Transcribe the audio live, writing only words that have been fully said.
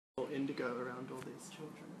indigo around all these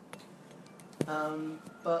children.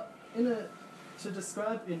 But to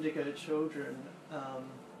describe indigo children,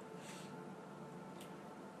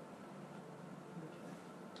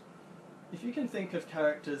 if you can think of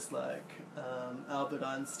characters like Albert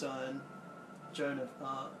Einstein, Joan of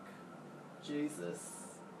Arc,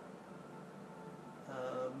 Jesus,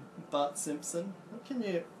 Bart Simpson, what can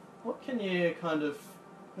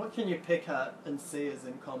you pick at and see as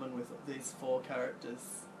in common with these four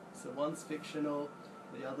characters? So one's fictional,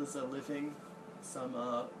 the others are living,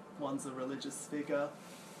 one's a religious figure.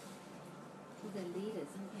 Well, they're leaders,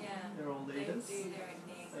 aren't they? Yeah. They're all leaders. They do their own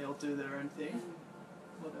thing. They all do their own thing.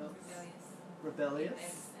 Yeah. What else? Rebellious.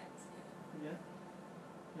 Rebellious. Yeah.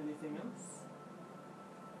 Anything else?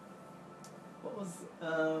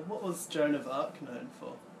 What was Joan of Arc known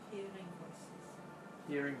for? Hearing voices.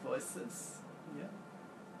 Hearing voices. Yeah.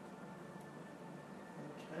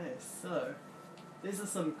 Okay, so these are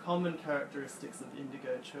some common characteristics of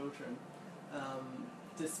indigo children.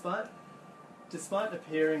 Despite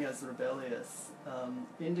appearing as rebellious,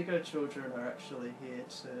 indigo children are actually here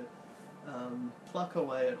to pluck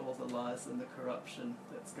away at all the lies and the corruption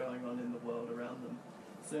that's going on in the world around them.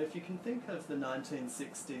 So if you can think of the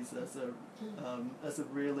 1960s as a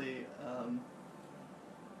really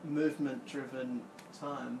movement-driven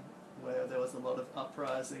time where there was a lot of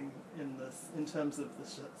uprising in terms of the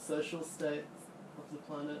social state of the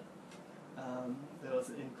planet. There was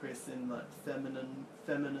an increase in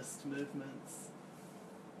feminist movements.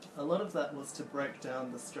 A lot of that was to break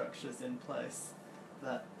down the structures in place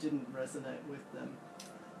that didn't resonate with them.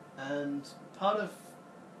 And part of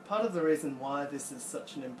the reason why this is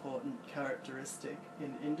such an important characteristic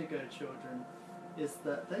in indigo children is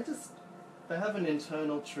that they have an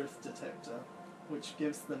internal truth detector which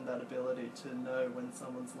gives them that ability to know when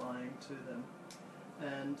someone's lying to them.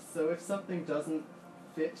 And so if something doesn't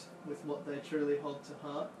fit with what they truly hold to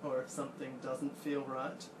heart, or if something doesn't feel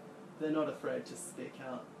right, they're not afraid to speak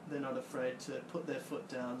out. They're not afraid to put their foot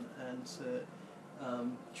down and to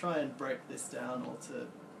try and break this down, or to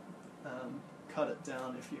cut it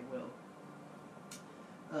down, if you will.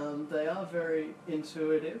 They are very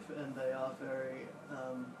intuitive, and they are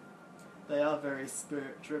very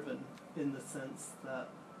spirit-driven, in the sense that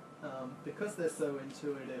because they're so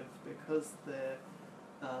intuitive, because they're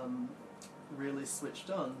really switched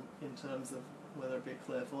on in terms of whether it be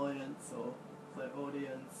clairvoyance or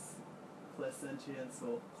clairaudience, clairsentience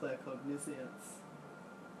or claircognizance,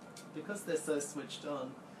 because they're so switched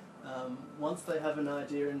on, once they have an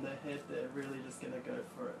idea in their head, they're really just going to go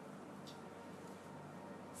for it.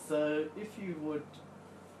 So if you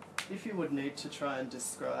would need to try and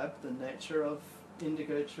describe the nature of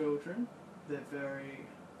indigo children, they're very,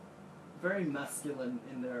 very masculine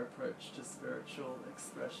in their approach to spiritual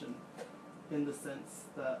expression, in the sense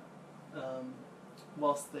that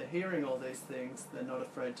whilst they're hearing all these things, they're not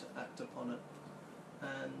afraid to act upon it.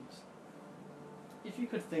 And if you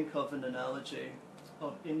could think of an analogy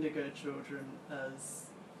of indigo children as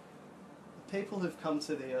people who've come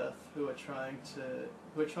to the earth who are trying to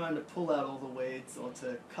pull out all the weeds, or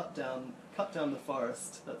to cut down the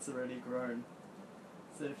forest that's already grown.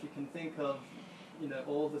 So if you can think of,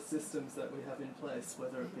 all the systems that we have in place,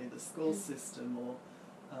 whether it be the school system or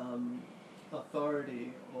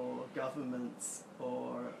authority or governments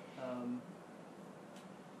or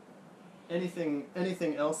anything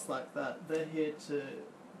else like that, they're here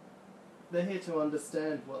to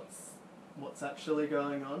understand what's actually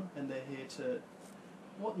going on, and they're here to,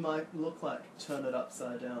 what might look like, turn it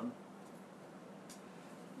upside down.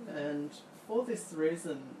 And for this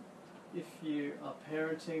reason, if you are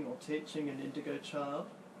parenting or teaching an indigo child,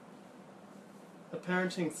 a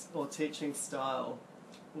parenting or teaching style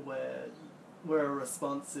where a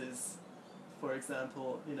response is, for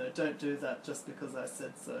example, don't do that just because I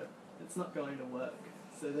said so, it's not going to work.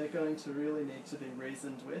 So they're going to really need to be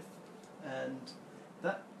reasoned with, and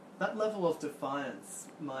that level of defiance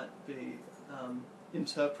might be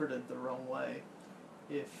interpreted the wrong way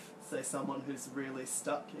if, say, someone who's really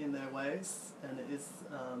stuck in their ways and is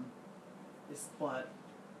quite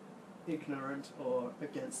ignorant or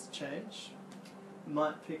against change,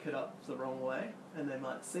 might pick it up the wrong way, and they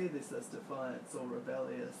might see this as defiance or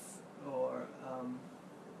rebellious, or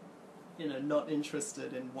not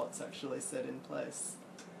interested in what's actually set in place.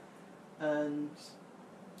 And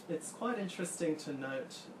it's quite interesting to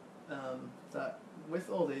note that with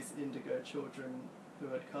all these indigo children who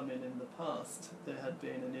had come in the past, there had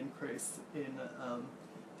been an increase in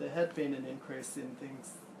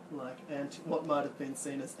things like what might have been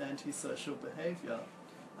seen as antisocial behaviour,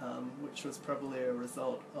 which was probably a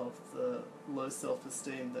result of the low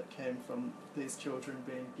self-esteem that came from these children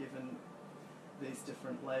being given these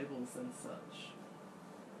different labels and such.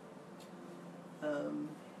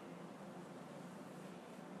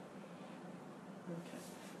 Okay.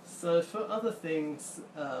 So for other things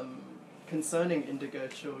concerning Indigo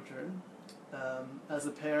children, as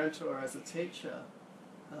a parent or as a teacher,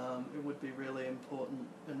 it would be really important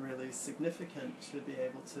and really significant to be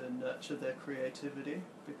able to nurture their creativity,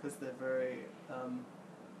 because they're very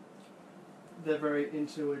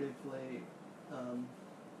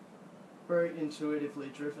intuitively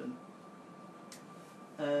driven.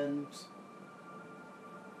 And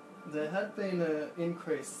there had been an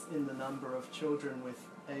increase in the number of children with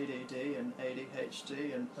ADD and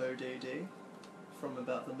ADHD and ODD from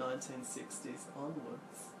about the 1960s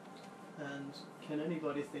onwards. And can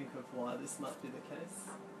anybody think of why this might be the case?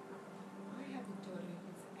 I have a daughter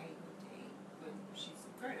who's ADD. Well, she's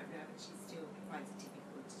grown up now, but she still finds it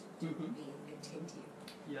difficult to be attentive.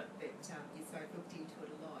 Yeah. But so I've looked into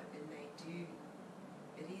it a lot, and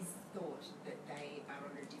it is thought that they are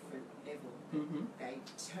on a different level. They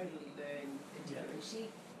totally learn a different.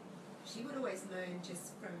 Yeah. She would always learn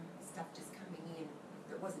just from stuff just coming in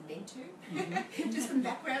that wasn't meant to, just from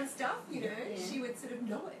background stuff, you know. Yeah. She would sort of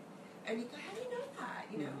know it. And you go, how do you know that?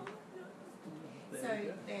 You know.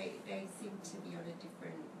 So they seem to be on a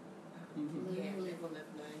different level of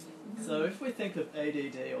learning. So if we think of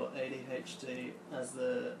ADD or ADHD as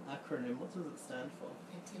the acronym, what does it stand for?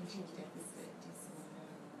 Attention deficit disorder.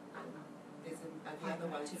 There's another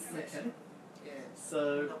one to say. Okay. Yeah.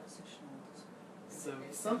 So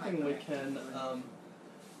something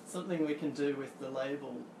we can do with the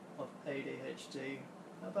label of ADHD.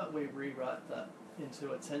 How about we rewrite that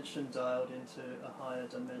into attention dialed into a higher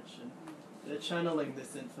dimension? They're channeling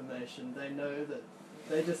this information.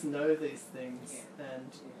 They just know these things,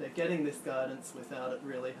 and they're getting this guidance without it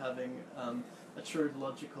really having a true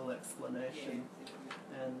logical explanation.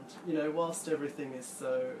 And whilst everything is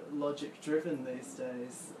so logic driven these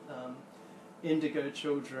days, Indigo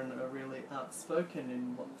children are really outspoken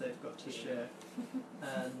in what they've got to share,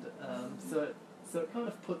 and so it kind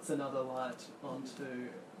of puts another light onto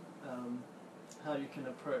how you can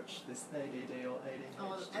approach this ADD or ADHD.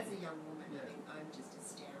 Oh, as a young woman, I think I'm just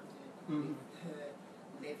astounded with her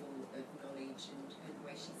level of knowledge and the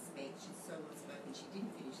way she speaks. She's so well spoken. She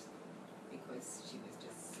didn't finish school because she was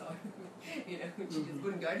just so, she just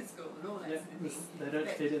wouldn't go to school and all that sort of thing. They don't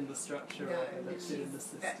fit in the structure, or they don't fit in the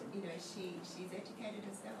system. She's educated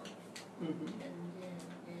herself. Mm-hmm. And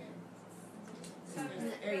So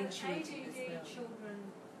very ADD intuitive as well. children,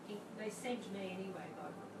 they seem to me anyway, by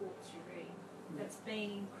reports you read, that's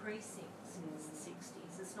been increasing since the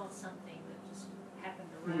 60s. It's not something that just happened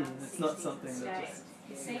around the 60s. It's not something and that stayed. just...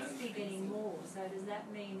 It seems to be getting more. So does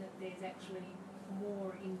that mean that there's actually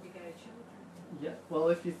more Indigo children? Yeah, well,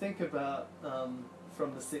 if you think about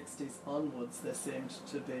from the 60s onwards, there seemed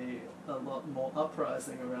to be a lot more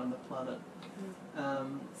uprising around the planet.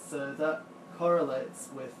 So that correlates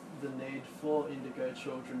with the need for Indigo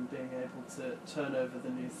children being able to turn over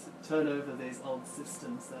these old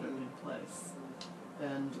systems that are in place.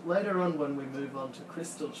 And later on, when we move on to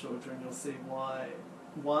crystal children, you'll see why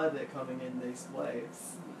they're coming in these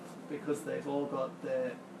waves, because they've all got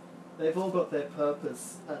their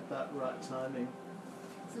purpose at that right timing.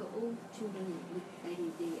 So all children with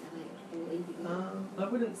ADD are all Indigo? I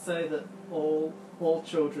wouldn't say that all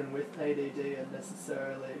children with ADD are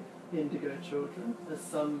necessarily Indigo children, as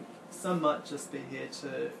some might just be here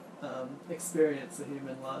to experience a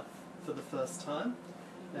human life for the first time,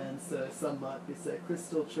 and so some might be, say,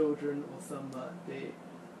 crystal children, or some might be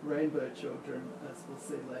rainbow children, as we'll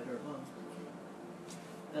see later on.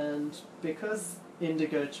 And because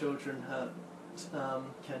Indigo children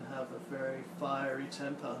can have a very fiery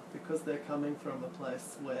temper, because they're coming from a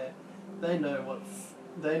place where they know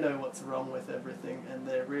what's wrong with everything, and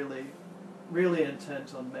they're really, really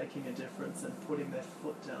intent on making a difference and putting their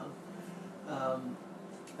foot down.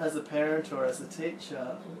 As a parent or as a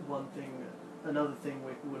teacher, another thing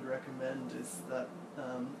we would recommend is that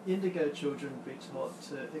Indigo children be taught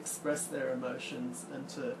to express their emotions and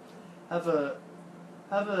to have a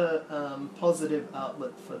positive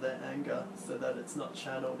outlet for their anger, so that it's not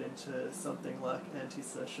channeled into something like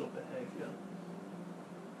antisocial behaviour.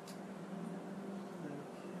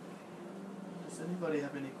 Does anybody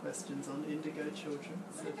have any questions on Indigo children?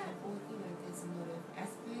 What about there's a lot of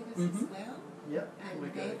Asperger's as well? Yep.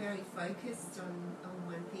 And they're very focused on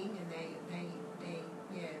one thing, and they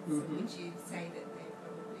so would you say that they're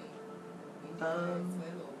probably Indigo as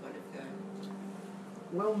well, or one of them?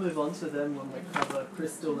 we'll move on to them when we cover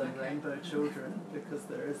crystal and rainbow children, because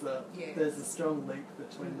there's a strong link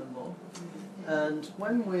between them all. And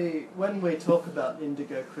when we talk about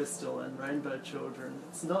indigo, crystal and rainbow children,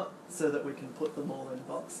 it's not so that we can put them all in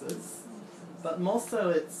boxes, but more so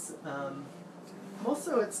it's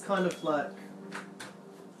kind of like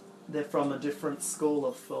they're from a different school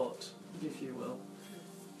of thought, if you will.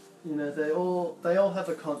 You know, they all have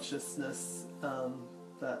a consciousness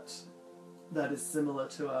that is similar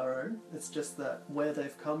to our own. It's just that where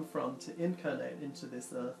they've come from to incarnate into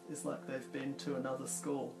this earth is like they've been to another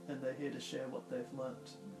school and they're here to share what they've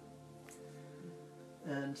learnt.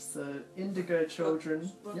 And so indigo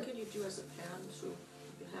children... What can you do as a parent if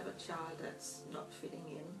you have a child that's not fitting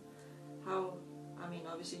in? How, I mean,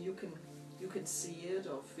 obviously you can see it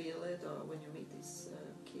or feel it or when you meet these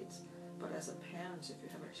kids, but as a parent, if you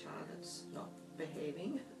have a child that's not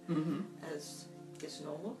behaving as is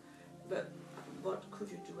normal, but what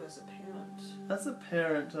could you do as a parent? As a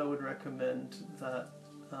parent, I would recommend that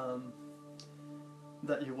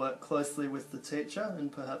that you work closely with the teacher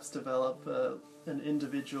and perhaps develop an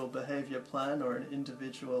individual behaviour plan or an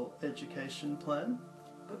individual education plan.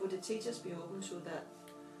 But would the teachers be open to that?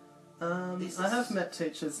 I have met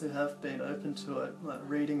teachers who have been open to it, like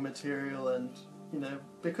reading material and, you know,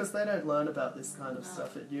 because they don't learn about this kind of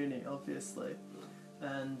stuff at uni, obviously.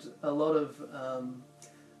 And a lot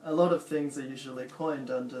of things are usually coined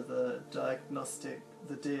under the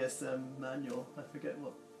DSM manual. I forget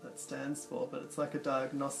what that stands for, but it's like a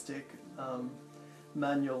diagnostic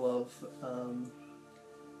manual of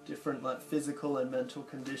different like physical and mental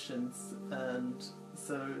conditions, and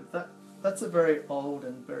so that's a very old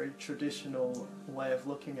and very traditional way of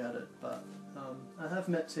looking at it. But I have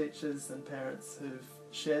met teachers and parents who've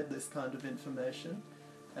shared this kind of information,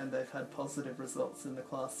 and they've had positive results in the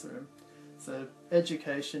classroom. So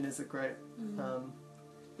education is a great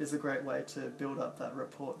way to build up that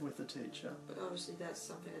rapport with the teacher. But obviously that's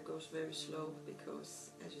something that goes very slow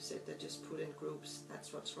because, as you said, they just put in groups.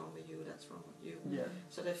 That's what's wrong with you. That's wrong with you. Yeah.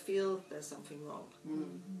 So they feel there's something wrong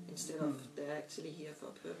instead of they're actually here for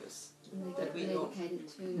a purpose. And they That get we don't. medicated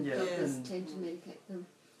too. Yeah. Doctors And tend to medicate them.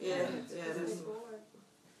 Yeah, It's yeah. 'cause That's, they're bored.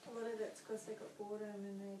 A lot of it's because they got boredom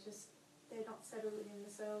and they're not settled within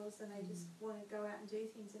themselves and they just want to go out and do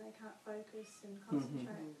things and they can't focus and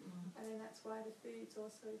concentrate. And then that's why the foods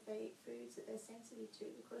also, if they eat foods that they're sensitive to,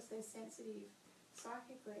 because they're sensitive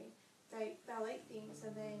psychically, they'll eat things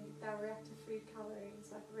and then they'll react to food colourings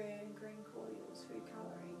like red and green cordials, food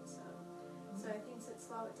colourings. So things that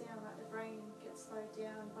slow it down, like the brain gets slowed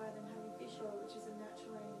down by them having fish oil, which is a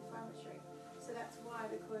natural anti-inflammatory. So that's why,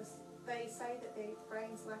 because they say that their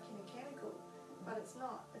brain's lacking a chemical, but it's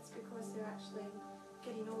not. It's because they're actually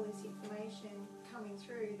getting all this information coming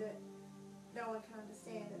through that no one can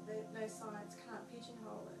understand, that no science can't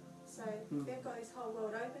pigeonhole it. So they've got this whole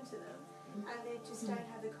world open to them, and they just don't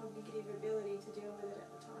have the cognitive ability to deal with it at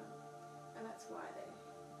the time. And that's why they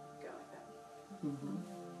go like that.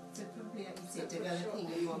 So probably, like you said,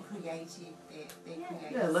 developing a more creative, their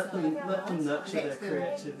creative yeah, let them nurture their Let them-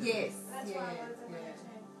 creativity. Yes, That's yeah, why a lot of them, yeah.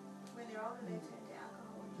 when they're older, they turn to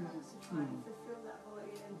alcohol and drugs to try and fulfill that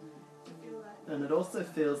void and fulfill that. And it also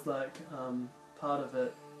feels like part of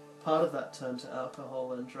that turn to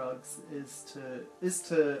alcohol and drugs is to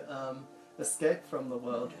escape from the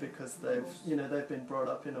world, because they've been brought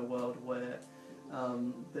up in a world where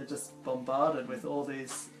they're just bombarded with all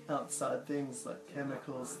these outside things like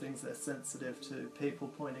chemicals, things they're sensitive to, people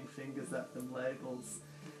pointing fingers at them, labels.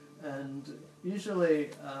 And usually,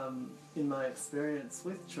 in my experience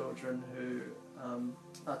with children who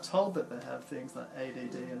are told that they have things like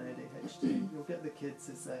ADD and ADHD, you'll get the kids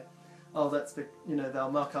who say, oh,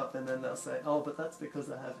 they'll muck up and then they'll say, oh, but that's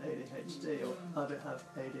because I have ADHD or I don't have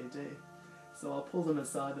ADD. So I'll pull them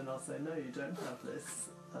aside and I'll say, no, you don't have this,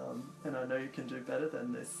 and I know you can do better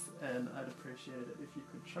than this, and I'd appreciate it if you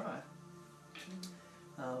could try,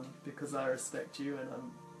 because I respect you and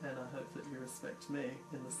I hope that you respect me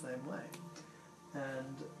in the same way.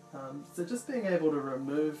 And so just being able to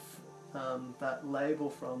remove that label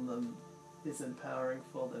from them is empowering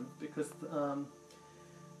for them, because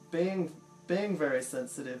being very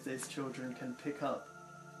sensitive, these children can pick up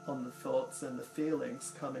on the thoughts and the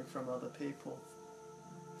feelings coming from other people.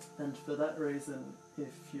 And for that reason,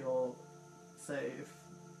 if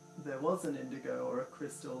there was an indigo or a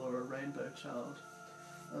crystal or a rainbow child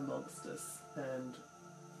amongst us, and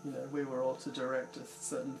we were all to direct a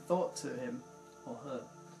certain thought to him or her,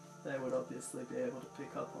 they would obviously be able to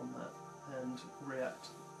pick up on that and react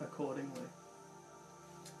accordingly.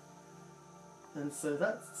 And so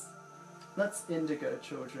that's indigo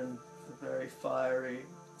children, the very fiery,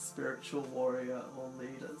 spiritual warrior or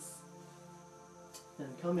leaders.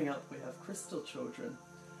 And coming up we have crystal children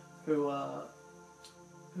who are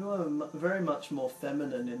very much more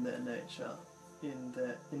feminine in their nature,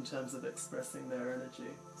 in terms of expressing their energy.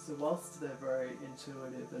 So whilst they're very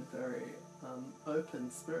intuitive and very open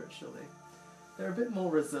spiritually, they're a bit more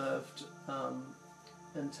reserved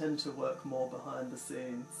and tend to work more behind the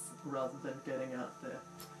scenes rather than getting out there.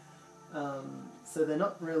 So they're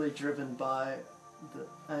not really driven by the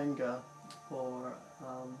anger, or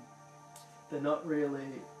they're not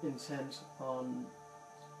really intent on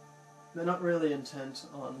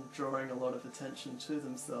drawing a lot of attention to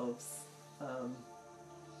themselves.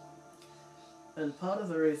 And part of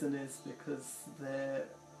the reason is because they're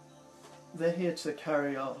here to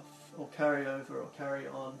carry off, or carry over, or carry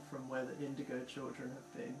on from where the indigo children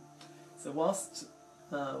have been. So whilst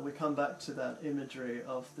we come back to that imagery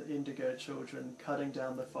of the indigo children cutting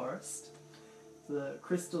down the forest, the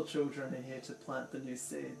crystal children are here to plant the new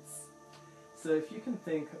seeds. So if you can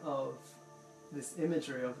think of this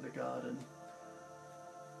imagery of the garden,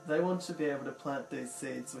 they want to be able to plant these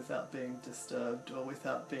seeds without being disturbed or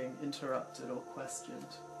without being interrupted or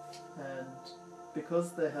questioned. And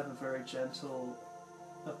because they have a very gentle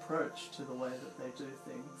approach to the way that they do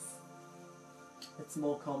things, it's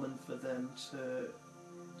more common for them to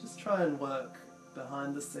just try and work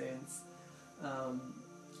behind the scenes,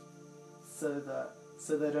 so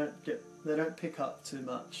they don't pick up too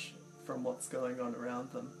much from what's going on around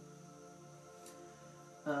them.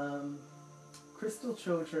 Crystal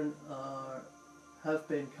children have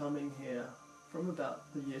been coming here from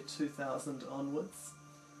about the year 2000 onwards.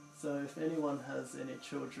 So if anyone has any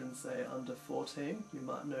children, say under 14, you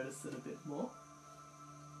might notice it a bit more.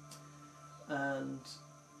 And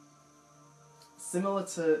similar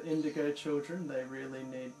to indigo children, they really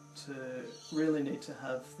need to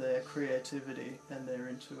have their creativity and their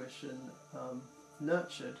intuition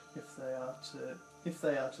nurtured if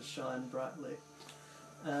they are to shine brightly.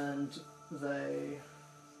 And they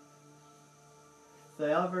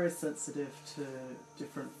are very sensitive to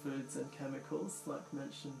different foods and chemicals, like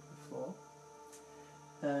mentioned before.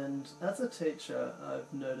 And as a teacher,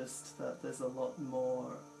 I've noticed that there's a lot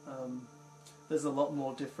more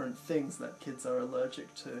different things that kids are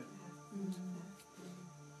allergic to.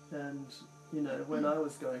 And you know, when I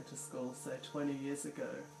was going to school, say 20 years ago,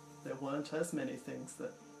 there weren't as many things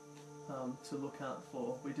that to look out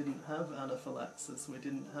for. We didn't have anaphylaxis. We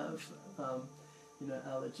didn't have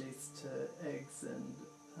allergies to eggs and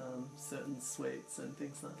certain sweets and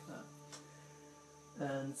things like that.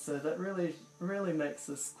 And so that really makes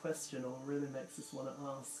us question, or really makes us want to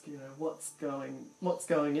ask, you know, what's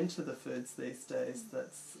going into the foods these days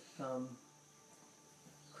that's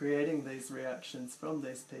creating these reactions from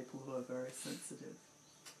these people who are very sensitive.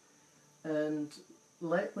 And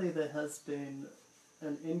lately there has been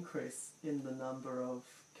an increase in the number of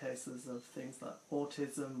cases of things like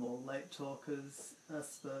autism or late talkers,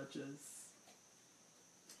 Asperger's.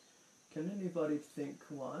 Can anybody think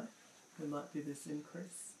why there might be this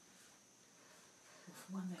increase?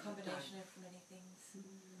 Combination of many things.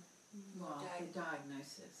 Well, the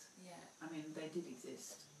diagnosis. Yeah. I mean, they did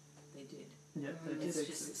exist. They did. Yeah, they did It's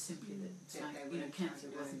exist. just simply that Yeah, they weren't cancer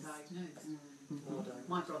diagnosed. wasn't diagnosed. Mhm.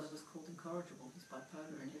 My brother was called incorrigible. He's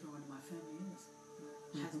bipolar, and everyone in my family is.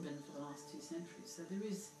 Has been for the last 2 centuries. So there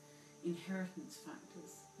is inheritance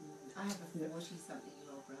factors. I have a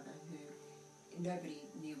 40-something-year-old brother who nobody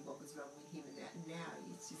knew what was wrong with him, and that now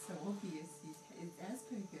it's just so obvious. It's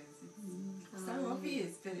Asperger's. It's so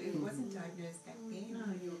obvious, but it wasn't diagnosed back then. No,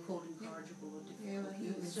 you were called incorrigible or difficult. Yeah, well,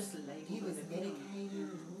 he was just a label. He was that they put on.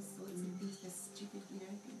 medicated and all sorts of things, the stupid,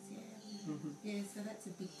 things. Yeah. Yeah. So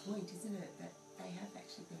that's a big point, isn't it? That they have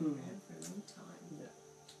actually been around for a long time. Yeah.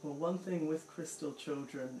 Well, one thing with crystal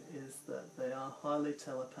children is that they are highly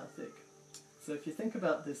telepathic. So if you think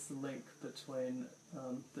about this link between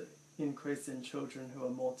the increase in children who are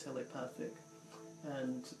more telepathic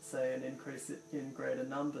and, say, an increase in greater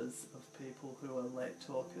numbers of people who are late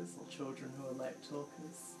talkers, or children who are late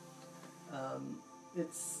talkers,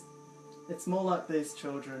 it's more like these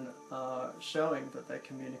children are showing that they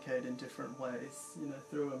communicate in different ways, you know,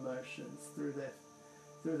 through emotions, through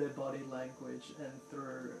their body language, and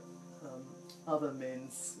through other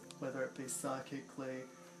means, whether it be psychically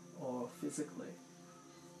or physically.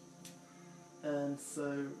 And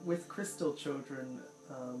so with crystal children,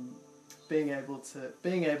 being able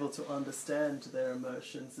to understand their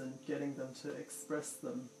emotions and getting them to express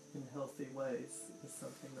them in healthy ways is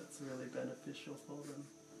something that's really beneficial for them.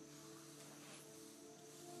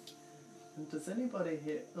 And does anybody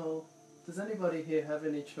here have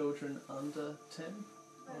any children under 10?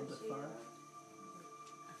 Under 5?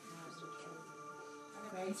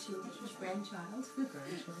 grandchild. I had a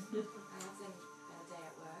day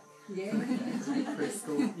at work. Yeah.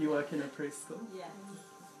 Preschool. You work in a preschool? Yeah.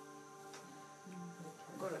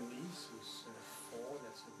 I've got a niece who's 4,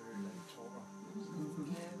 that's a very late talker.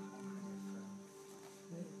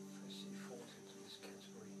 If she falls into this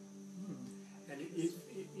category. And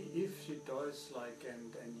if she does, like,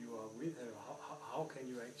 and you are with her, how can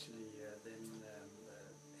you actually then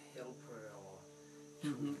help her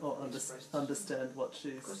or understand what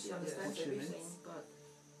she's Because she understands what she everything, means. but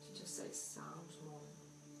she just says sounds more.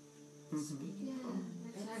 Yeah,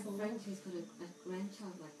 and I have a friend who's got a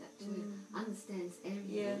grandchild like that too. Understands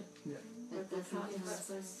everything. Yeah. But doesn't just,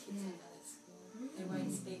 yeah. They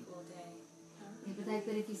won't speak all day. Yeah,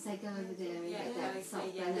 but if you say go over there and Yeah, get they that say, soft,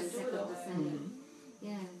 yeah, they know just do exactly it what to say.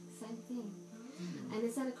 Yeah, same thing. And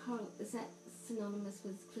is that synonymous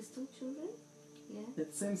with crystal children? Yeah.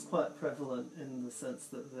 It seems quite prevalent in the sense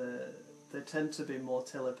that they tend to be more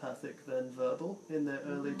telepathic than verbal in their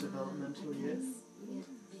early developmental years. Yeah. You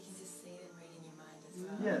can just see them reading your mind as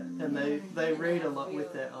well. Yeah, and they read a lot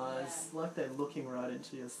with their eyes, like they're looking right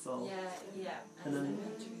into your soul. Yeah. And then,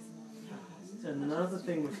 and another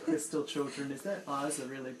thing with crystal children is their eyes are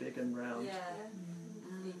really big and round. Yeah.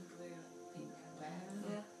 Big blue, pink.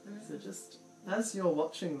 Yeah. So just as you're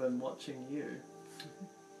watching them watching you,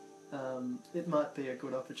 it might be a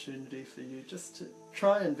good opportunity for you just to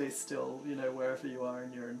try and be still, wherever you are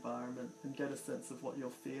in your environment, and get a sense of what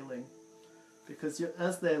you're feeling. Because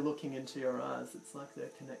as they're looking into your eyes, it's like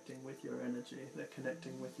they're connecting with your energy, they're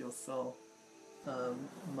connecting with your soul.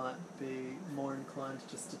 Might be more inclined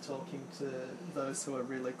just to talking to those who are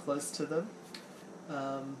really close to them.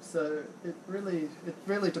 So it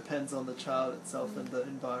really depends on the child itself and the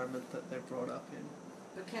environment that they're brought up in.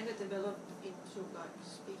 But can it develop into like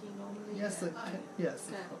speaking normally? Yes, yes,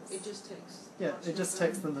 Okay. of course. It just takes. Yeah, much it just longer.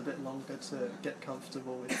 takes them a bit longer to get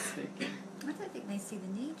comfortable with speaking. I don't think they see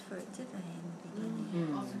the need for it, do they, in the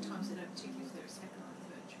beginning? Oftentimes they don't, particularly if they're a second or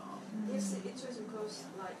third child. Yes, it's interesting because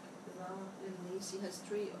like with our little niece, she has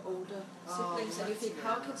 3 older siblings, and you think,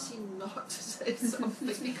 how can she not say something?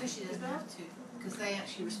 It's because she doesn't have to, because they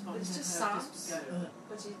actually respond It's to just her sounds. go,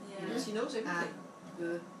 But she Yeah. knows everything.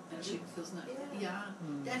 and she feels no. Yeah.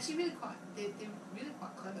 They're actually really they're really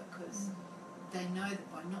quite clever because they know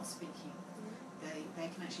that by not speaking, they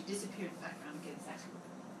can actually disappear in the background and get exactly what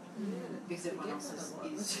they want. Because everyone else is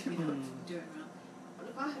doing around. But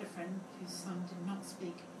look, I had a friend whose son did not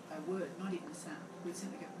speak a word, not even a sound. We'd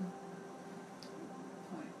simply go,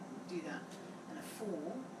 point, do that. And at 4,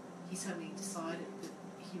 he suddenly decided that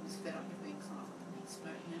he was fed up with being silent and he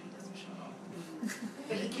spoke, now he doesn't shut up.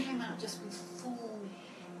 But he came out just with full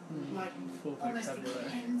almost vocabulary.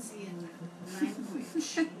 Dickensian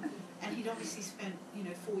language. And he'd obviously spent,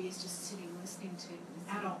 4 years just sitting listening to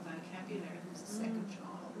adult vocabulary. He was a second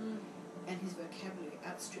child. And his vocabulary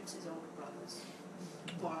outstrips his older brothers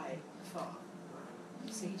by far.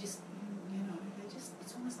 So he just,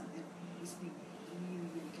 it's almost like they're listening really,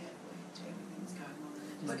 really carefully to everything that's going on.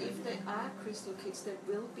 But if they are crystal kids, they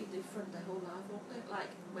will be different their whole life, won't they? Like,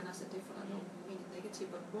 when I say different, I don't mean it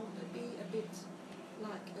negative, but won't they be a bit,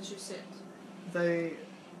 like, as you said, They're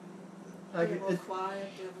more quiet,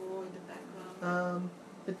 they're more in the background?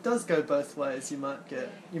 It does go both ways. You might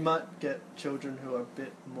get children who are a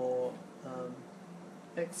bit more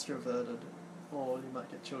extroverted, or you might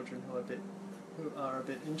get children who are a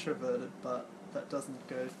bit introverted. But that doesn't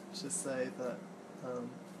go to say that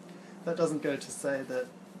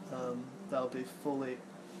they'll be fully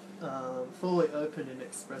open in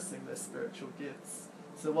expressing their spiritual gifts.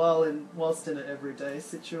 So whilst in an everyday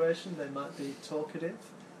situation they might be talkative,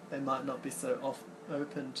 they might not be so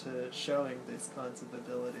open to showing these kinds of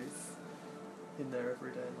abilities in their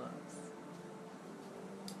everyday lives.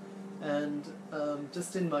 And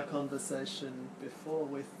just in my conversation before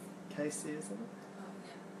with Casey, isn't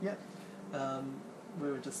it? Yep. We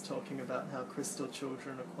were just talking about how crystal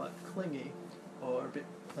children are quite clingy, or a bit,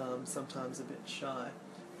 sometimes a bit shy.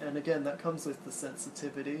 And again, that comes with the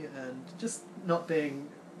sensitivity and just not being,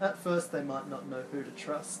 at first they might not know who to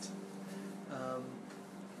trust.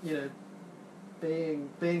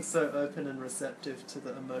 Being so open and receptive to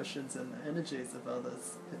the emotions and the energies of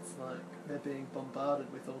others, it's like they're being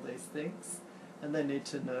bombarded with all these things, and they need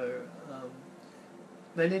to know,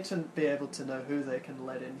 they need to be able to know who they can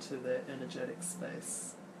let into their energetic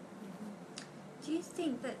space. Do you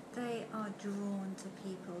think that they are drawn to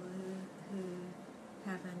people who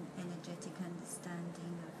have an energetic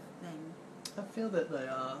understanding of them? I feel that they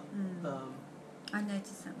are. I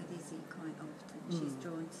notice that with Izzy quite often. She's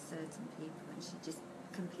drawn to certain people and she's just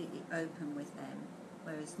completely open with them,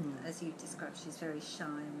 whereas as you've described, she's very shy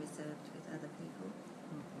and reserved with other people.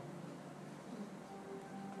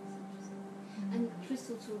 And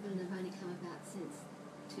crystal children have only come about since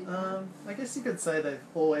 2000. I guess you could say they've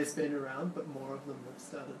always been around, but more of them have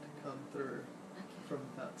started to come through Okay. from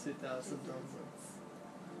about 2000 onwards.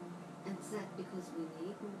 And is that because we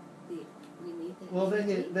need that? Well, they're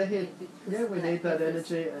here. energy? They're here. Because Yeah, we of need that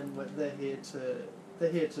purpose. energy, and they're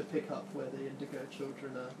here to pick up where the indigo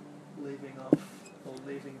children are leaving off or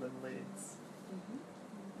leaving them leads.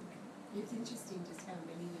 It's interesting just how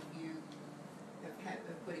many of you have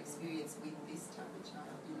got experience with this type of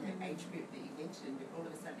child in that age group that you mentioned. All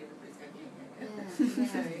of a sudden, everybody's going, yeah. Yeah,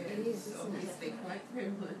 So it is, it's isn't it? obviously quite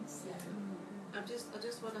prevalent. Yeah. I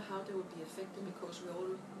just wonder how they would be affected, because we're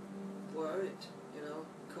all worried,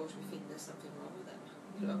 because we think there's something wrong with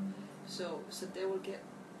them, So they will get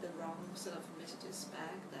the wrong sort of messages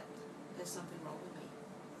back that there's something wrong with me.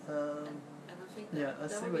 And I think Yeah, I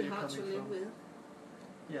that see would where be you're hard to coming live from. with.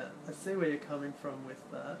 Yeah, I see where you're coming from with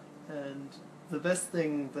that. And the best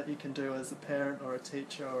thing that you can do as a parent or a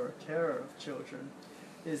teacher or a carer of children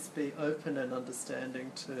is be open and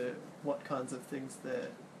understanding to what kinds of things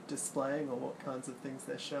they're displaying or what kinds of things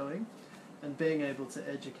they're showing, and being able to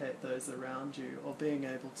educate those around you, or being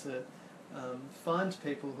able to find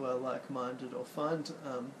people who are like-minded, or find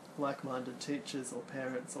like-minded teachers or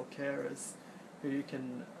parents or carers who you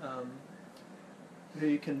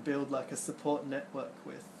can build like a support network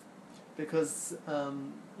with. Because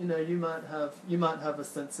you might have a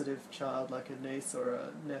sensitive child, like a niece or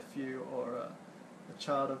a nephew or a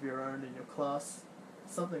child of your own in your class,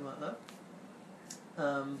 something like that.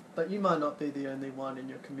 But you might not be the only one in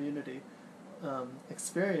your community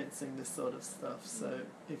experiencing this sort of stuff. So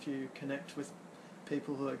if you connect with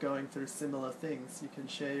people who are going through similar things, you can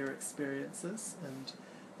share your experiences, and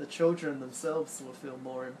the children themselves will feel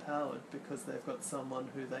more empowered because they've got someone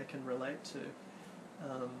who they can relate to.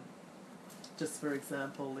 Just for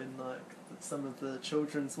example, in like some of the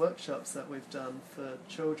children's workshops that we've done for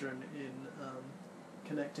children in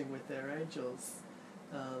connecting with their angels,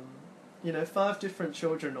 5 different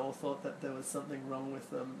children all thought that there was something wrong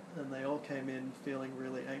with them, and they all came in feeling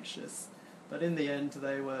really anxious. But in the end,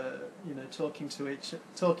 they were, talking to each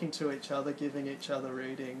other, giving each other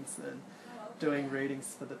readings, and doing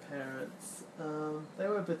readings for the parents. They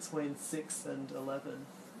were between 6 and 11.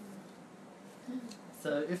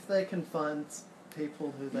 So if they can find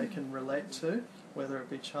people who they can relate to, whether it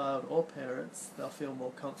be child or parents, they'll feel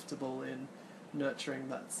more comfortable in nurturing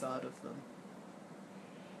that side of them.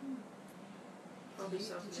 Did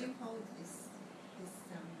you hold this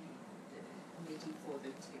meeting for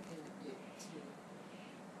them to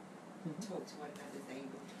talk to one another, they to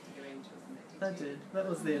their angels, and that I did. That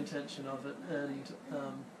was the intention of it, and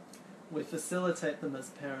we facilitate them as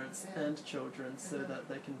parents and children so that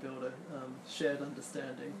they can build a shared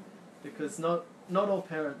understanding. Because not all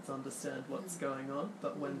parents understand what's going on,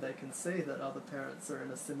 but when they can see that other parents are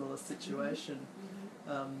in a similar situation,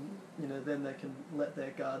 then they can let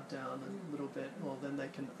their guard down a little bit, or then they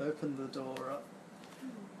can open the door up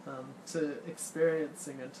to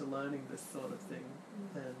experiencing and to learning this sort of thing,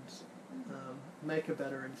 and make a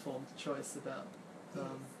better informed choice about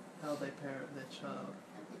how they parent their child.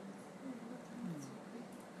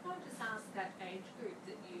 Can I just ask that age group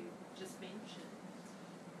that you just mentioned,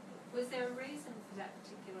 was there a reason for that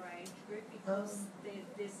particular age group? Because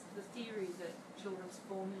there's the theory that children's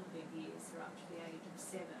formative years are up to the age of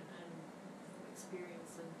 7, and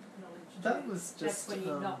experience and knowledge That too. was That's just when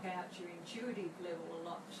you knock out your intuitive level a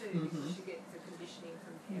lot too, because you get the conditioning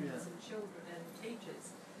from parents and children and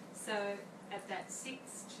teachers. So at that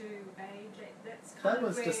 6 to age, that's kind That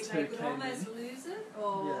was of where just they who could came almost in. lose it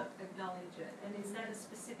or acknowledge it. And is that a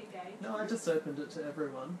specific age? No, I just opened it to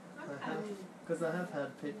everyone. Okay. Because I have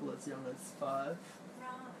had people as young as 5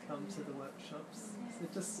 Right. come to the workshops.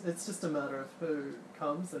 So it's just a matter of who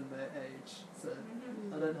comes and their age. So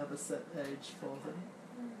I don't have a set age for them.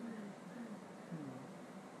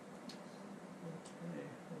 Okay,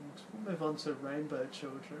 and we'll move on to rainbow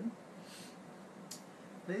children.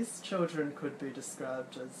 These children could be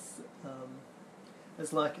described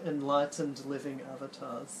as like enlightened living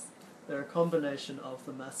avatars. They're a combination of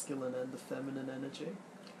the masculine and the feminine energy.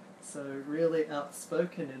 So really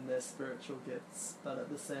outspoken in their spiritual gifts, but at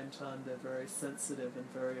the same time they're very sensitive and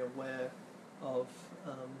very aware of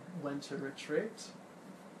when to retreat.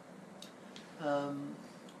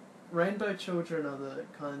 Rainbow children are the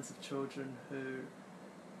kinds of children who,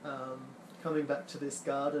 coming back to this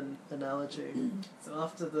garden analogy, so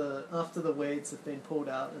after the weeds have been pulled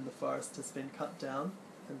out and the forest has been cut down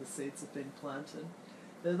and the seeds have been planted,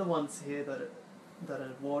 they're the ones here that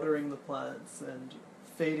are watering the plants and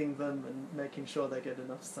feeding them and making sure they get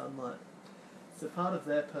enough sunlight. So part of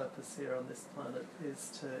their purpose here on this planet is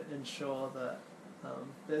to ensure that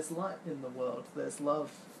there's light in the world, there's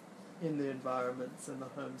love in the environments and the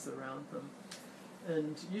homes around them.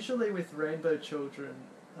 And usually with rainbow children,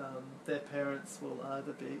 their parents will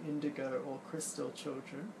either be indigo or crystal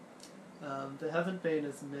children. There haven't been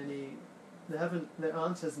as many, there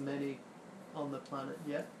aren't as many on the planet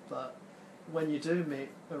yet, but when you do meet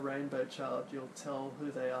a rainbow child, you'll tell who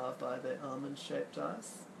they are by their almond-shaped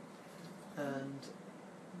eyes. And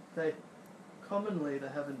they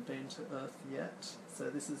haven't been to Earth yet, so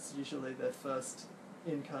this is usually their first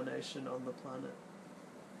incarnation on the planet.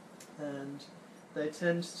 And they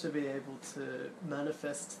tend to be able to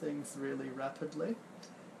manifest things really rapidly,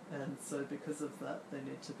 and so because of that they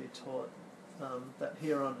need to be taught that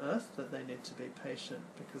here on Earth that they need to be patient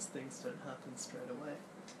because things don't happen straight away.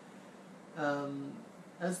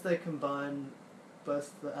 As they combine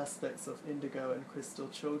both the aspects of indigo and crystal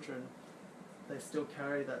children, they still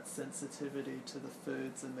carry that sensitivity to the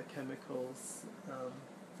foods and the chemicals.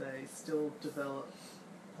 They still develop,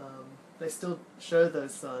 they still show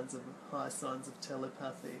those signs of high signs of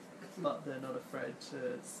telepathy, but they're not afraid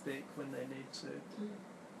to speak when they need to.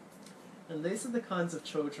 And these are the kinds of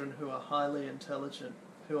children who are highly intelligent,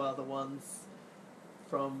 who are the ones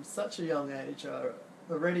from such a young age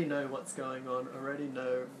already know what's going on, already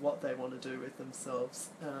know what they want to do with themselves,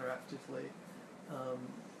 and are actively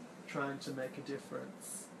trying to make a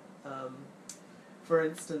difference. For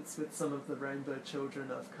instance, with some of the rainbow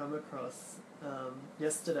children I've come across,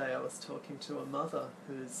 yesterday I was talking to a mother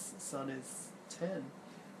whose son is 10,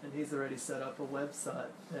 and he's already set up a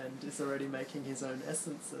website and is already making his own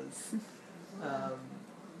essences. And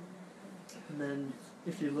then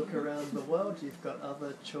if you look around the world, you've got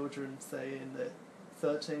other children, say in the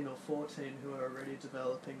 13 or 14, who are already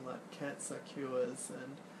developing like cancer cures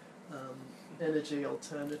and energy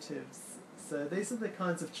alternatives. So these are the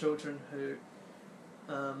kinds of children who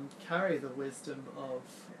carry the wisdom of,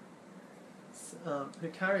 who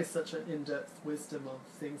carry such an in-depth wisdom of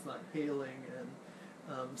things like healing and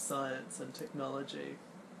science and technology,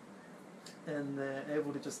 and they're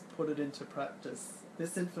able to just put it into practice.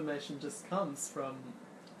 This information just comes from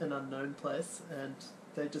an unknown place, and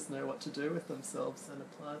they just know what to do with themselves and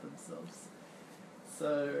apply themselves.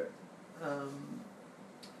 So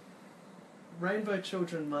rainbow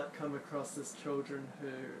children might come across as children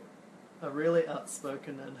who are really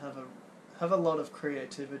outspoken and have a lot of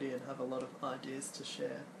creativity and have a lot of ideas to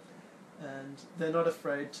share. And they're not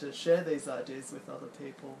afraid to share these ideas with other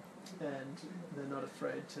people, and they're not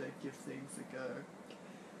afraid to give things a go.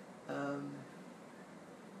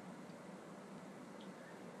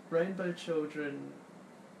 Rainbow children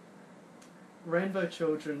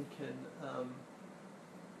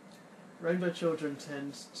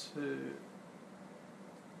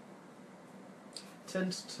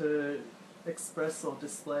tend to express or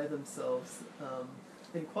display themselves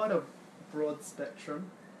in quite a broad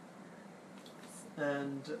spectrum,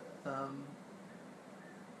 and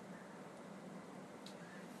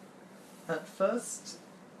at first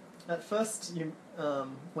you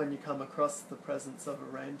when you come across the presence of a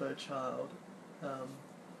rainbow child,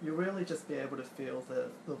 you'll really just be able to feel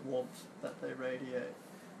the warmth that they radiate.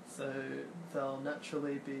 So they'll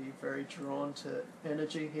naturally be very drawn to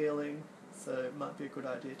energy healing, so it might be a good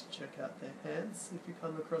idea to check out their hands if you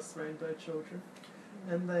come across rainbow children.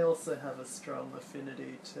 And they also have a strong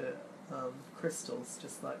affinity to crystals,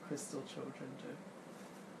 just like crystal children do.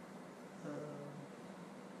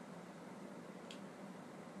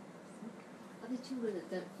 Are there children that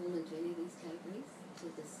don't fall into any of these categories?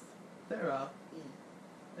 There are. Yeah.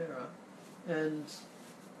 There are. And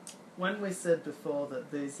when we said before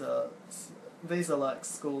that these are like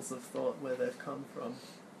schools of thought where they've come from,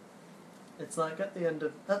 it's like at the end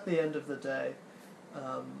of the day,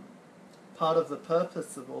 part of the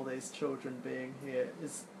purpose of all these children being here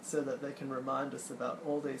is so that they can remind us about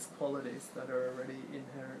all these qualities that are already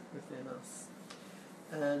inherent within us.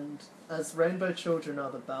 And as rainbow children are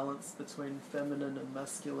the balance between feminine and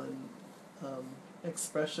masculine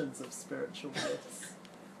expressions of spiritual gifts,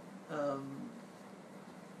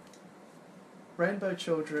 rainbow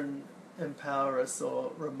children empower us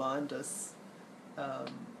or remind us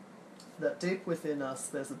that deep within us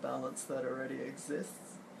there's a balance that already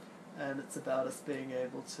exists, and it's about us being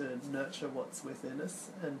able to nurture what's within us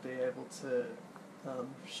and be able to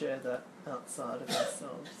share that outside of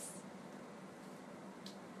ourselves.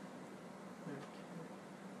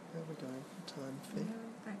 How are we going for time, Fee?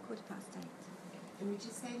 About 8:15. And would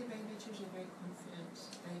you say the rainbow children are very confident?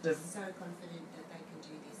 They're just so confident that they can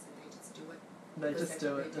do this and they just do it? They Because just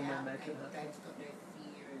they've do got it no and they doubt, make it happen. They've got no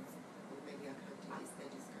fear of, well, maybe I can't do this.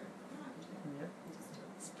 They just go, right. Yeah.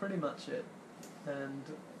 it's pretty much it. And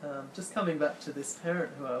just coming back to this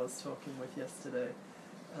parent who I was talking with yesterday,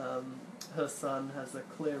 her son has a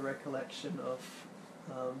clear recollection of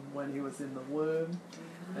when he was in the womb,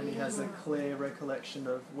 and he has a clear recollection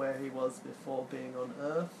of where he was before being on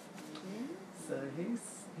Earth. Yeah. So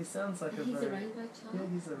he sounds like And he's a rainbow child. Yeah,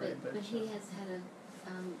 he's a rainbow but child. he has had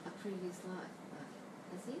a previous life,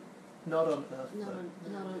 has he? Not on Earth. Not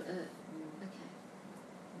though. on Earth. Okay.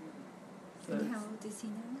 So And how old is he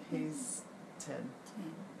now? he's 10. 10.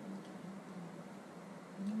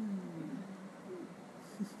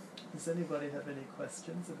 Does anybody have any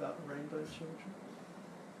questions about rainbow children?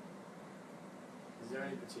 Is there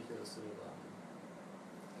any particular sort of,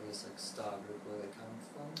 I guess, like star group where they come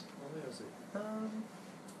from? Or is it?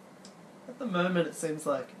 At the moment, it seems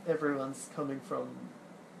like everyone's coming from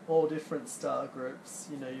all different star groups.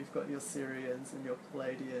 You know, you've got your Sirians and your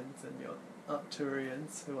Palladians and your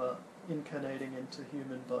Arcturians who are incarnating into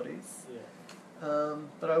human bodies. Yeah.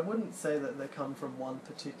 But I wouldn't say that they come from one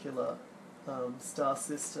particular star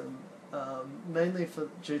system, mainly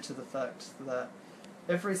due to the fact that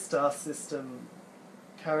every star system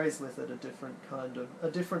carries with it a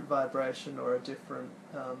different vibration or a different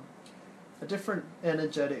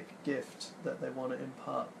energetic gift that they want to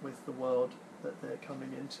impart with the world that they're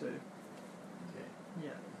coming into. Okay.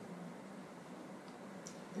 Yeah.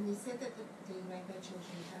 And you said that the rainbow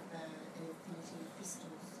children have an affinity with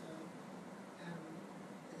crystals, so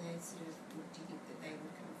they sort of, do you think that they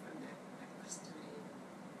would come from that crystalline,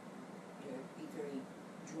 be very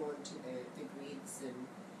drawn to the grids and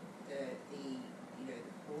the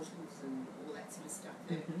portals and all that sort of stuff?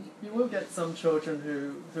 You will get some children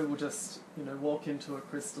who will just, walk into a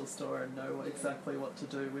crystal store and know exactly what to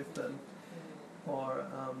do with them. Or,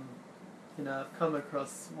 I've come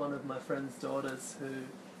across one of my friend's daughters who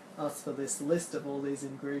asked for this list of all these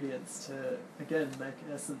ingredients to, again, make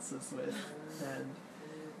essences with. And,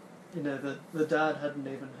 the dad hadn't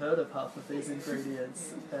even heard of half of these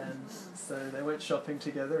ingredients. And so they went shopping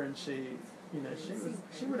together, and she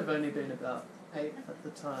would have only been about 8 at the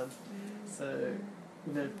time. So,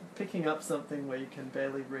 picking up something where you can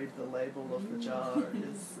barely read the label of the jar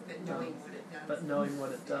is... But knowing what it does. But knowing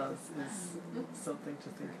what it does is something to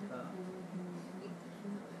think about.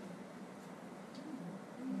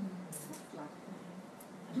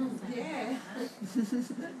 Yeah.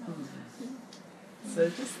 So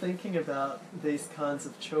just thinking about these kinds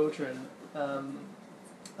of children,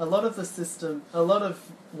 a lot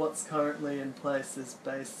of what's currently in place is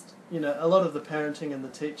based, a lot of the parenting and the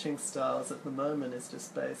teaching styles at the moment is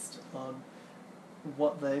just based on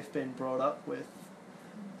what they've been brought up with.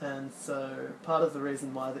 And so part of the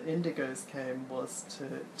reason why the Indigos came was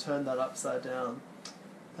to turn that upside down.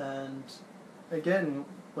 And again,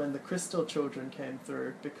 when the crystal children came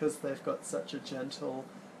through, because they've got such a gentle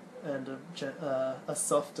and a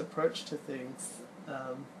soft approach to things,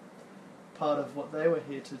 part of what they were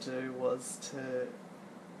here to do was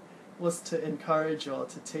to encourage or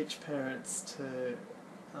to teach parents to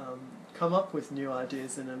come up with new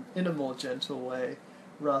ideas in a more gentle way,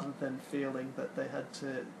 rather than feeling that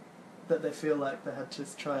they feel like they had to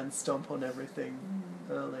try and stomp on everything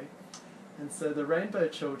early. And so the rainbow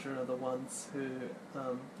children are the ones who,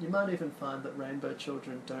 you might even find that rainbow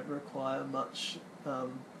children don't require much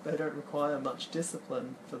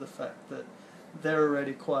discipline, for the fact that they're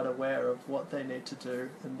already quite aware of what they need to do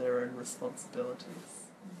and their own responsibilities.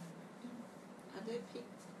 Are they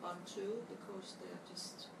picked on too because they are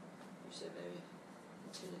just, you say, very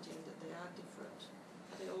intelligent, that they are different?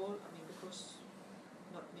 Are they all, because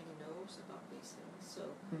not many knows about these things, so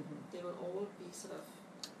they will all be sort of...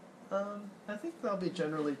 I think they'll be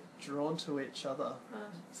generally drawn to each other.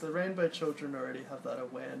 So rainbow children already have that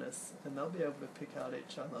awareness, and they'll be able to pick out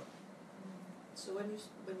each other. So when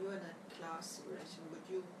you're in a class situation, would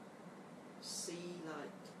you see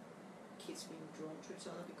like kids being drawn to each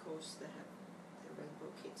other because they have the rainbow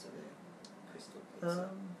kids or the crystal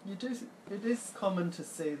kids? It is common to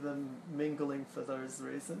see them mingling for those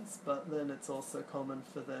reasons, but then it's also common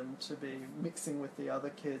for them to be mixing with the other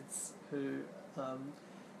kids who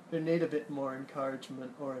need a bit more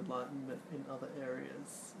encouragement or enlightenment in other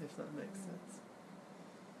areas, if that makes sense.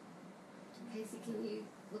 Casey, can you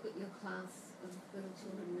look at your class of little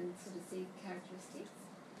children and sort of see characteristics?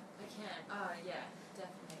 I can. Yeah,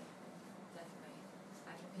 definitely.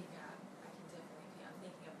 I can definitely pick. I'm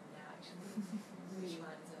thinking of them now actually. Which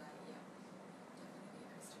ones are, definitely be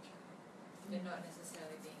a crystal child. They're not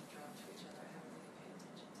necessarily being drawn to each other. I haven't really paid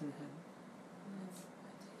attention to that.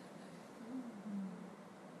 I do that though.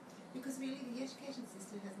 Because really the education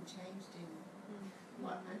system hasn't changed in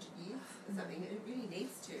 100 years or something. It really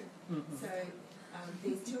needs to. So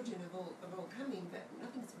these children are all coming, but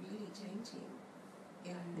nothing's really changing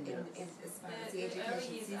in as far as the education early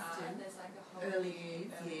years system. are, and there's like a whole Early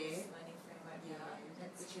new years, learning framework now,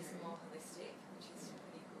 that's which is true. more holistic, which is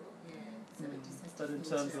pretty cool. Yeah, so it just has But to in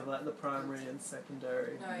filter terms of like the primary and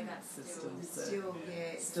secondary No, that's systems, it's they're still,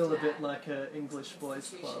 still a bit like a English boys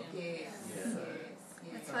club. yes, Yeah. yes.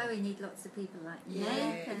 That's why we need lots of people like you. Yeah,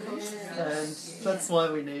 and- And Yeah. that's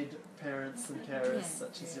why we need parents and carers Yeah.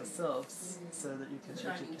 such as yourselves, so that you can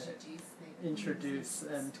Try and educate, maybe. introduce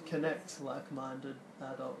and connect like-minded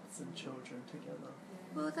adults and children together.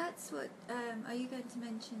 Well, that's what. Are you going to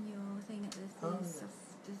mention your thing at the Oh, Theos-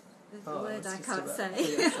 yes. there's Oh, a word it's I just can't about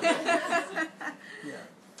say. Yeah.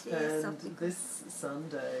 And Theosophical. this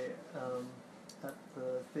Sunday at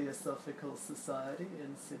the Theosophical Society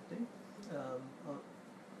in Sydney,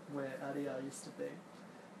 where Adia used to be,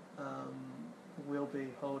 we'll be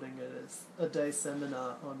holding it as a day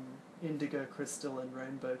seminar on indigo, crystal and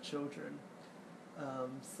rainbow children.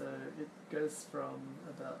 So it goes from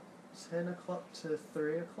about 10 o'clock to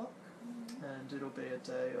 3 o'clock, and it'll be a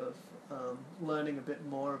day of learning a bit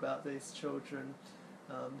more about these children,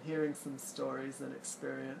 hearing some stories and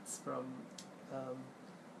experience from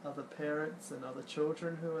other parents and other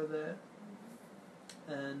children who are there,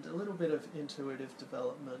 and a little bit of intuitive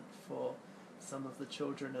development for some of the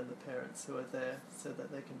children and the parents who are there, so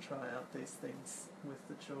that they can try out these things with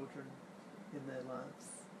the children in their lives.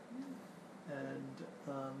 And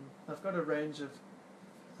I've got a range of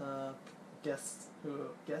guests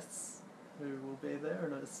who will be there,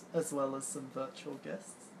 and as well as some virtual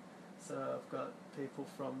guests. So I've got people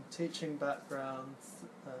from teaching backgrounds,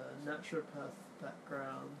 naturopath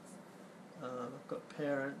backgrounds. I've got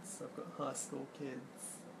parents. I've got high school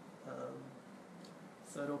kids.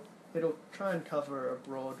 So it'll try and cover a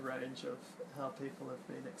broad range of how people have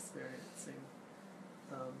been experiencing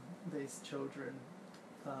these children,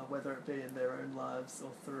 whether it be in their own lives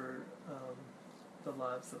or through the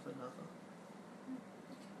lives of another.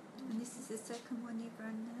 And this is the second one you've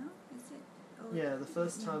run now, is it? Or Yeah, the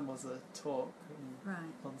first yeah. time was a talk, and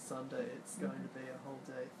Right. on Sunday it's going to be a whole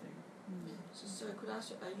day thing. So could I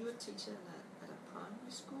ask you, are you a teacher at a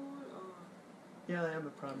primary school, or Yeah, I am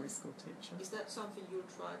a primary school teacher. is that something you'll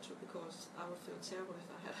try to? Because I would feel terrible if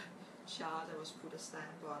I had a child that was put a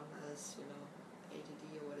stamp on as,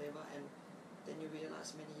 ADD or whatever, and then you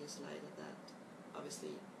realise many years later that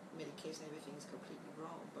obviously medication and everything is completely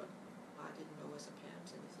wrong, but I didn't know as a parent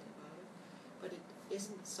anything about it. But it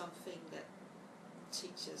isn't something that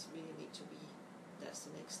teachers really need to be. That's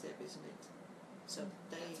the next step, isn't it? So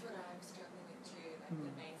they. That's what I'm struggling with too, like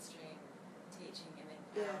the mainstream teaching and then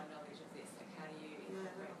Yeah. our knowledge of this. Like, how do you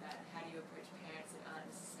incorporate that? How do you approach parents that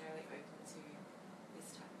aren't necessarily open to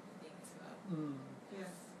this type of thing as well?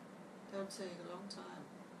 Yeah, that'll take a long time.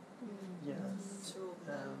 Yes. To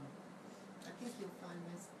I think you'll find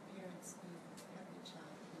most parents who have a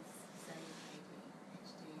child who's, say,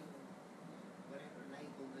 ADHD or whatever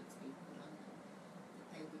label that's been put on them, that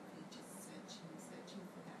they would be just searching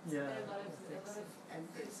for that. Yeah. But a lot I of think so. And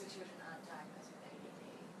critical children aren't diagnosed with ADD.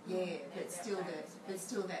 yeah, And but they're still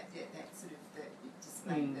diagnosed with that sort of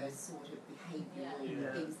displaying those sort of behavioural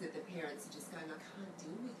Yeah. things that the parents are just going, I can't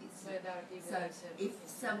deal with this. So that would be So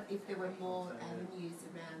really if there were more avenues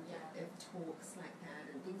around Yeah. of talks like that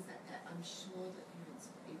and things like that, I'm sure that parents,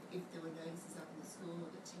 if there were notices up in the school or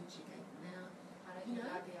the teacher gave them out, I don't think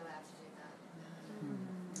I'd be allowed to do that.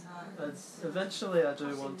 But eventually I do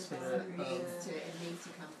want to. It needs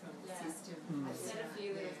to come from the Yeah. system. I've said a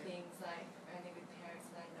few little Yeah. things like only with parents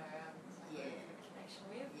that I know I'm Yeah. like, a connection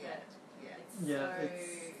with, Yeah. but Yeah. it's Yeah,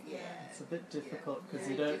 so Yeah. It's a bit difficult because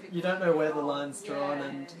Yeah. you don't know where the line's drawn, Yeah.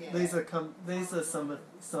 and Yeah. these are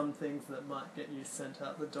some things that might get you sent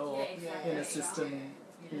out the door Yeah, exactly. in a system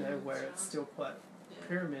Yeah. where it's still quite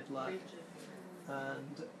pyramid-like.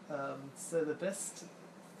 And so the best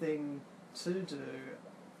thing to do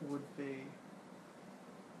would be,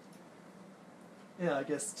 I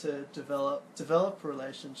guess, to develop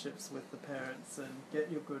relationships with the parents and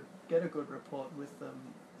get a good rapport with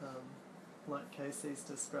them, like Casey's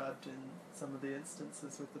described in some of the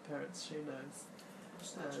instances with the parents she knows.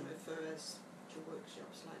 Start to refer us to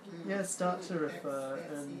workshops like Yeah, start to refer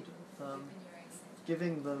That's and it. open your own sense.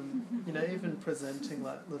 giving them, even presenting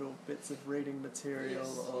like little bits of reading material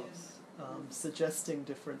or suggesting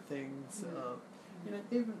different things.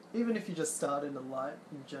 Even if you just start in a light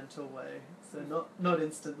and gentle way, so not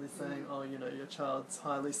instantly saying, your child's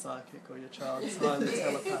highly psychic or your child's highly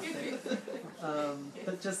telepathic,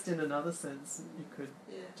 but just in another sense, you could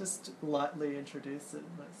just lightly introduce it,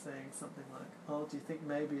 like saying something like, do you think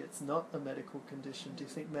maybe it's not a medical condition? Do you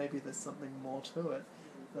think maybe there's something more to it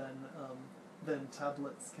than than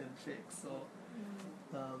tablets can fix, or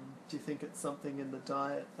do you think it's something in the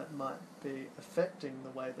diet that might be affecting the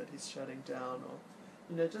way that he's shutting down, or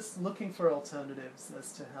just looking for alternatives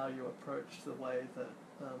as to how you approach the way that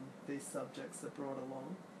these subjects are brought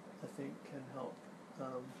along, I think can help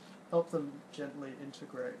them gently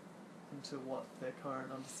integrate into what their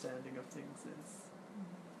current understanding of things is.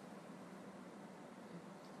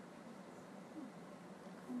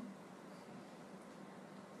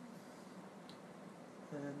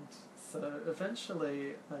 And so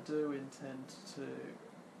eventually I do intend to,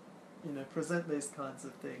 present these kinds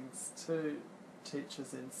of things to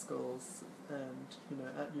teachers in schools and,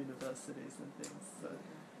 at universities and things. So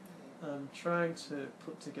I'm trying to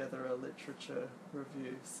put together a literature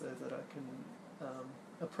review so that I can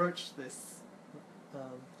approach this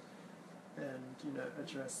and,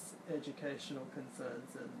 address educational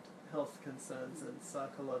concerns and health concerns and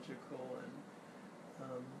psychological and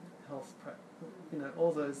health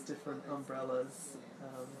all those different umbrellas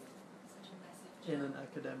in an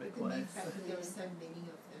academic The way. mere fact that there are so many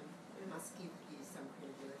of them must give you some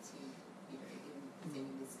credibility, in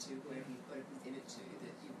presenting this to whoever you've got to present it to,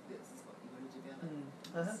 that this is what you want to develop.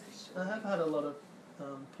 I have had a lot of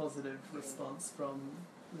positive response from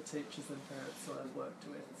the teachers and parents who I've worked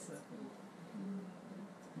with. So. It's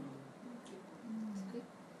good.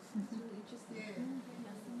 It's really interesting.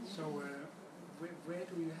 Yeah. So, where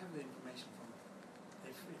do you have the information from?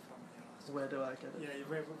 If I may ask. Where do I get it? Yeah,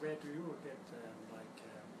 where do you get you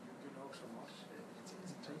know so much? It's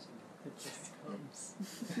amazing. It just comes.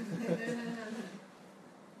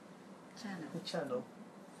 Channel. The channel.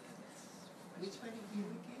 Which one of you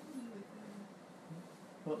again?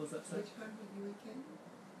 What was that say? Which one were you again?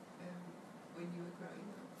 When you were growing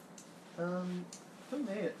up? For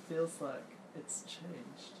me, it feels like it's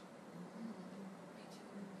changed.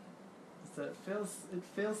 So it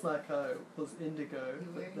feels like I was Indigo,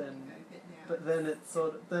 You were but then Indigo, but now but then it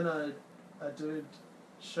sort of then I do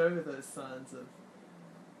show those signs of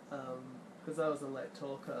because I was a late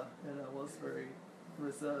talker and I was very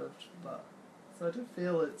reserved, but so I do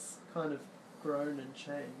feel it's kind of grown and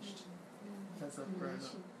changed as I've grown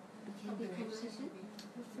up. It can be combination.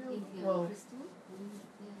 I feel Indigo well, crystal.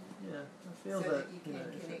 yeah, I feel so that you can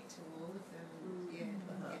if connect to all of them, and get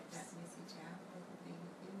Perhaps. that message out, probably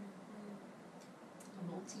a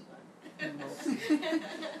multi one.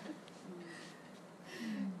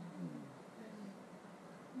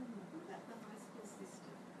 What about the high school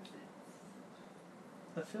system?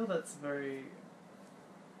 I feel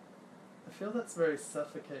that's very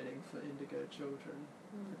suffocating for Indigo children,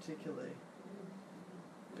 particularly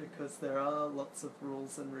because there are lots of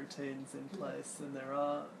rules and routines in place, and there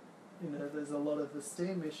are, there's a lot of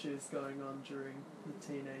esteem issues going on during the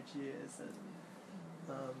teenage years,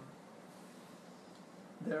 and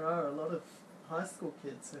there are a lot of high school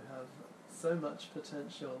kids who have so much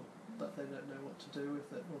potential, but they don't know what to do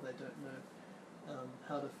with it, or they don't know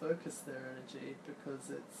how to focus their energy because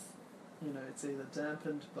it's either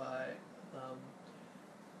dampened by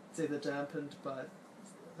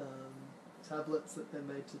tablets that they're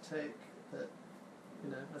made to take that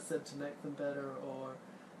are said to make them better, or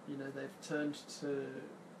they've turned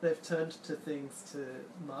to things to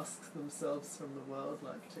mask themselves from the world,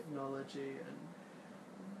 like technology,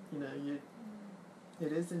 and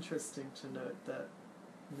it is interesting to note that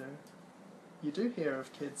you do hear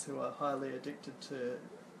of kids who are highly addicted to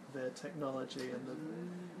their technology and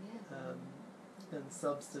and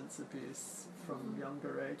substance abuse from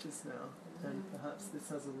younger ages now, and perhaps this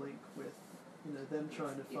has a link with them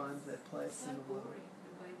trying to find their place in the world. Boring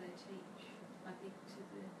the way they teach. I think to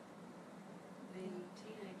the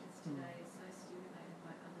teenagers today are so stimulated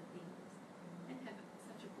by other things and have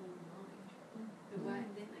such a broad mind. The way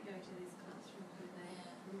then they go to these classrooms where they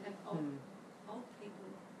have old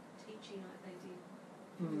people teaching like they did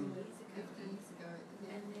 50 years ago, 50 years ago,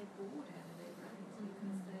 and they're bored out of their brains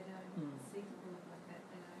because they don't see the world like that.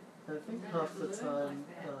 They don't. And I think They half don't the learn time,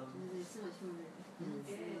 like that. There's so much more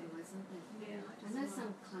otherwise, aren't there? Yeah, I know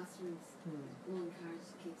some classrooms will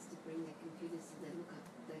encourage kids to bring their computers so they look up,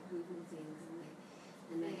 they Google things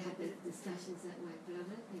and they have the discussions that way, but I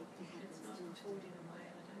don't think it happens it's not too often. taught in a way,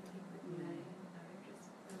 I don't think that they are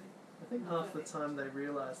just I think half the time they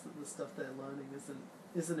realise that the stuff they're learning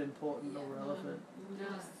isn't important or relevant.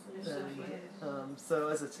 And so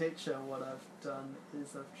as a teacher, what I've done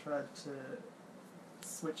is I've tried to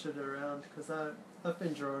switch it around, because I've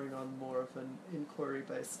been drawing on more of an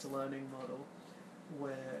inquiry-based learning model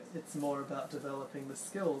where it's more about developing the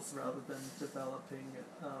skills rather than developing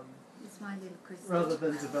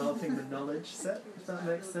the knowledge set, if that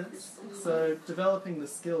makes sense. So developing the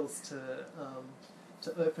skills to to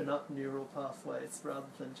open up neural pathways rather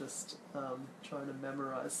than just trying to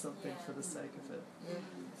memorize something for the sake of it. Yeah,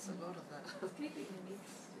 it's a lot of that. Keeping them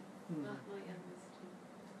interested. My youngest is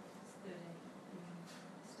 13 and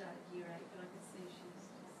started year 8, but I can see she's just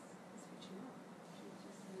switching off. She's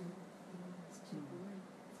just it's too boring.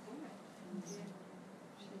 It's boring. And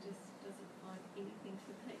she just doesn't find anything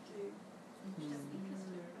that they do. She doesn't interest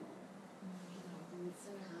her at all. It's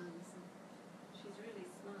so hard, isn't it? She's really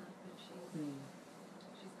smart, but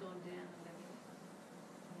she's gone down a level.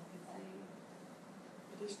 And I can see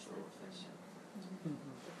It is true fashion.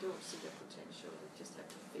 They don't see the potential, they just have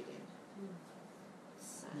to fit in.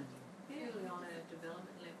 Sad. purely on a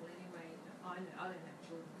development level anyway. I don't have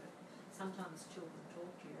children, but sometimes children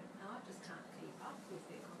talk to you and I just can't keep up with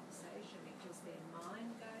their conversation because their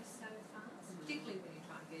mind goes so fast, particularly when you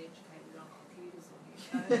try and get educated on computers or new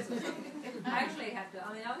phones or something. I actually have to,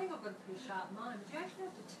 I mean, I think I've got a pretty sharp mind, but you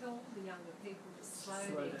actually have to tell the younger people to slow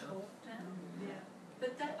their talk down. Yeah.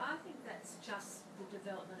 But that, I think that's just the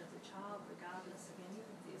development of the child, regardless of any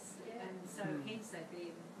of this. And so hence they'd be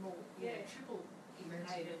even more, triple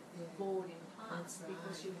educated, bored in class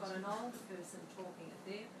because you've got an older person talking at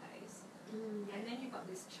their pace, and then you've got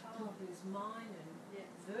this child whose mind and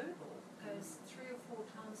verbal goes 3 or 4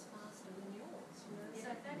 times faster than yours. You know?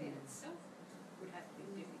 So that in itself would have to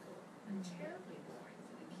be difficult and terribly boring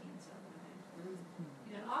for the kids, I think.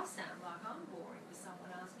 You know, I sound like I'm boring to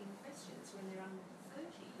someone asking questions when they're under 30,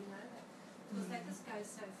 you know, because they just go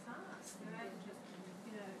so fast. They're able to,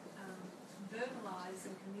 verbalise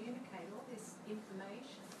and communicate all this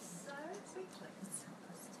information so quickly. There's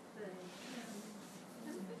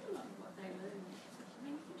a bit a lot of what they learn. I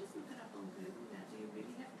mean, you can just look it up on Google now. Do you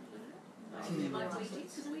really have to learn it? Like we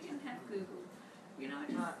did, because we didn't have Google. You know,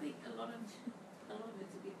 I just think a lot of it's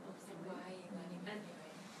a bit obsolete. Why are you learning And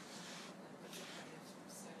anyway?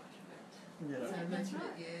 So much of it. Yeah. So that's much of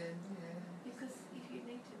right. it, yeah. Because if you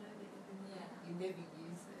need to know that you can You never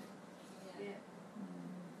use it. yeah.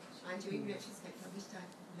 I do in retrospect, I wish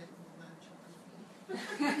I'd learned more about geography.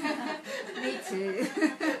 Me too.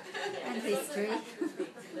 And history.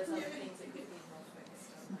 There's other things that could be more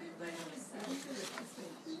focused on, like learning yourself.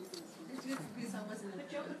 It's just because I wasn't But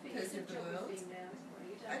a geography is person a of the world. geography now.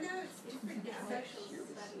 You I don't, know, it's different now. social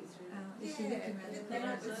studies really. Is she looking at and it? then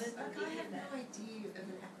I was, Learn like, to I get have that. no idea of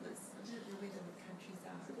an atlas. I don't know where the countries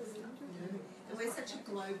are. And we're such a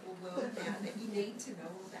global world now that you need to know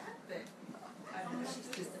all that, but I don't know, she's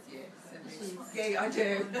just, yeah, I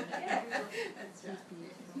do. That's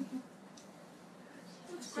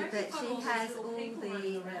right. But she has all the,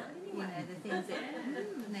 the things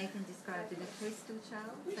that Nathan described as a crystal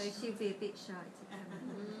child, so she'll be a bit shy to come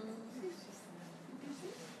in.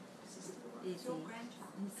 It's your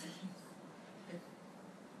grandchild.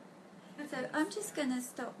 So I'm just going to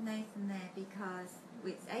stop Nathan there because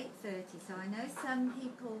it's 8:30, so I know some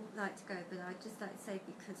people like to go, but I'd just like to say,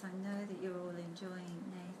 because I know that you're all enjoying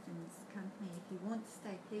Nathan's company, if you want to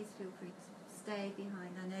stay, please feel free to stay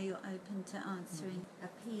behind. I know you're open to answering,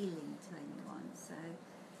 appealing to anyone, so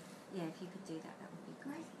yeah, if you could do that, that would be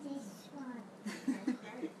great.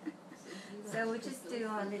 So we'll just do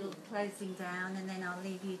our little closing down, and then I'll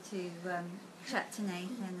leave you to chat to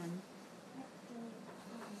Nathan and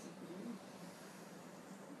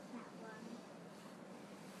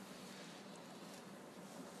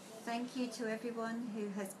thank you to everyone who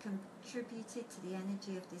has contributed to the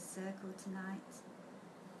energy of this circle tonight.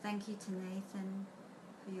 Thank you to Nathan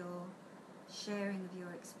for your sharing of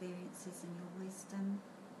your experiences and your wisdom.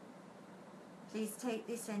 Please take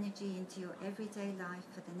this energy into your everyday life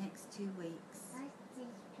for the next 2 weeks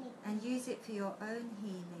and use it for your own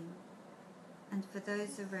healing and for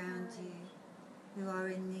those around you who are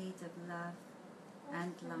in need of love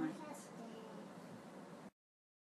and light.